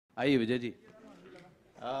आइए Vijay ji.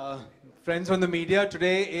 Friends from the media,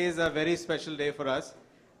 today is a very special day for us.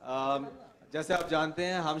 जैसे आप जानते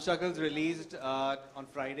हैं, हम Shakals released on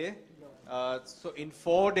Friday. So in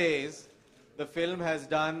 4 days, the film has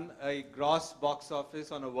done a gross box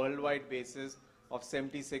office on a worldwide basis of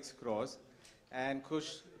 76 crores. And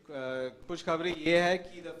खुश खबरी ये है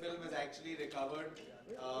कि the film has actually recovered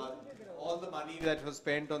all the money that was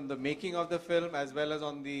spent on the making of the film as well as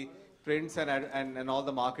on the prints and all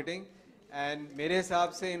the marketing. And मेरे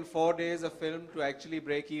हिसाब से in 4 days a film to actually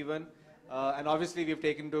break even, and obviously we've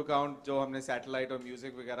taken into account जो हमने satellite और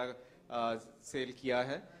music वगैरह sale किया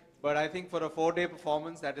है, but I think for a 4-day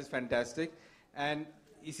performance that is fantastic. And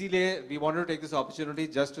इसीलिए we wanted to take this opportunity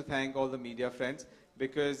just to thank all the media friends,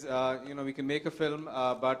 because we can make a film,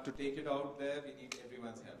 but to take it out there we need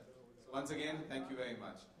everyone's help. So once again, thank you very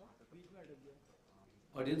much.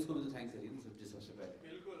 Audience को भी तो thanks करिए ना सबसे पहले,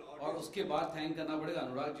 और उसके बाद थैंक करना पड़ेगा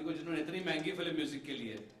अनुराग जी को, जिन्होंने इतनी महंगी फिल्म म्यूजिक के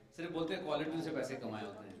लिए सिर्फ बोलते हैं क्वालिटी से पैसे कमाए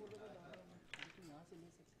होते हैं.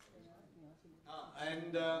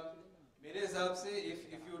 And मेरे हिसाब से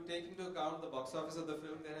if you take into account the box office of the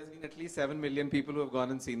film, there has been at least 7 million people who have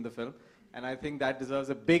gone and seen the film, and I think that deserves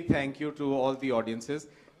a big thank you to all the audiences.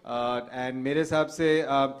 And मेरे हिसाब से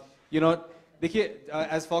देखिए,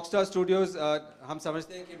 as Foxstar Studios, हम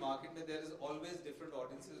समझते हैं कि market में there is always different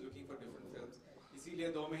audiences looking for different films.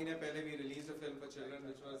 इसीलिए 2 महीने पहले we released a film for children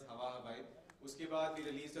which was हवा हवाई. उसके बाद we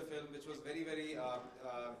released a film which was very very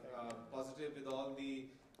positive with all the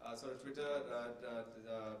sort of Twitter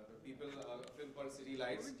people, film called City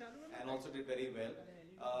Lights, and also did very well.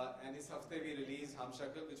 And this hafte we released Hum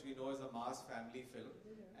Shakal, which we know is a mass family film.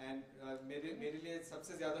 And मेरे लिए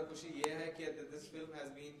सबसे ज़्यादा खुशी ये है कि this film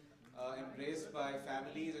has been embraced by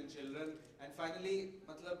families and children, and finally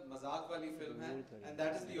मतलब मजाक वाली film है, and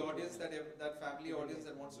that is the audience, that family audience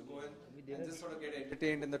that wants to go in and just sort of get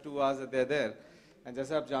entertained in the 2 hours that they're there. And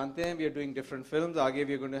जैसे आप जानते हैं, we are doing different films. आगे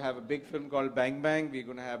we are going to have a big film called Bang Bang. We are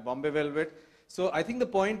going to have Bombay Velvet. So I think the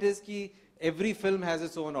point is कि every film has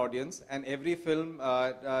its own audience, and every film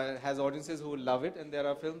has audiences who love it, and there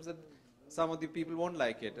are films that some of the people won't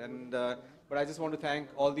like it. And but I just want to thank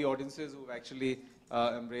all the audiences who've actually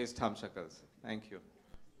embraced Hum Shakals. Thank you.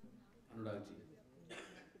 Anurag ji.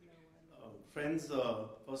 Friends,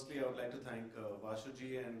 firstly I would like to thank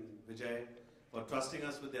Vashuji and Vijay for trusting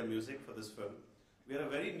us with their music for this film. We are a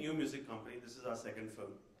very new music company. This is our 2nd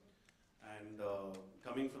film. And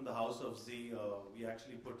coming from the house of Z, we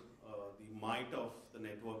actually put the might of the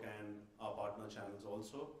network and our partner channels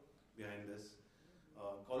also behind this.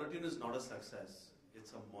 Quality is not a success.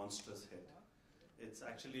 It's a monstrous hit. It's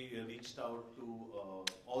actually reached out to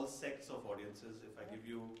all sects of audiences. If I give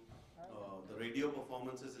you the radio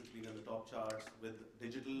performances, it's been in the top charts with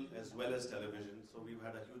digital as well as television. So we've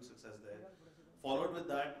had a huge success there. Followed with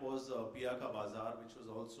that was Piya Ka Bazaar, which was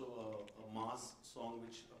also a mass song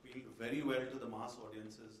which appealed very well to the mass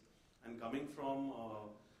audiences. And coming from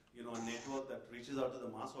a network that reaches out to the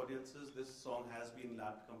mass audiences, this song has been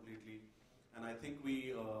lapped completely. And I think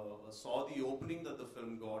we saw the opening that the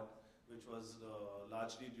film got, which was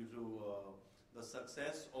largely due to the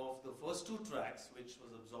success of the first 2 tracks, which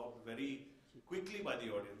was absorbed very quickly by the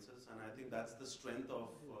audiences. And I think that's the strength of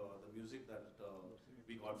the music that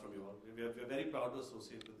we got from you all. We're very proud to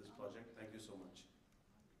associate with this project. Thank you so much.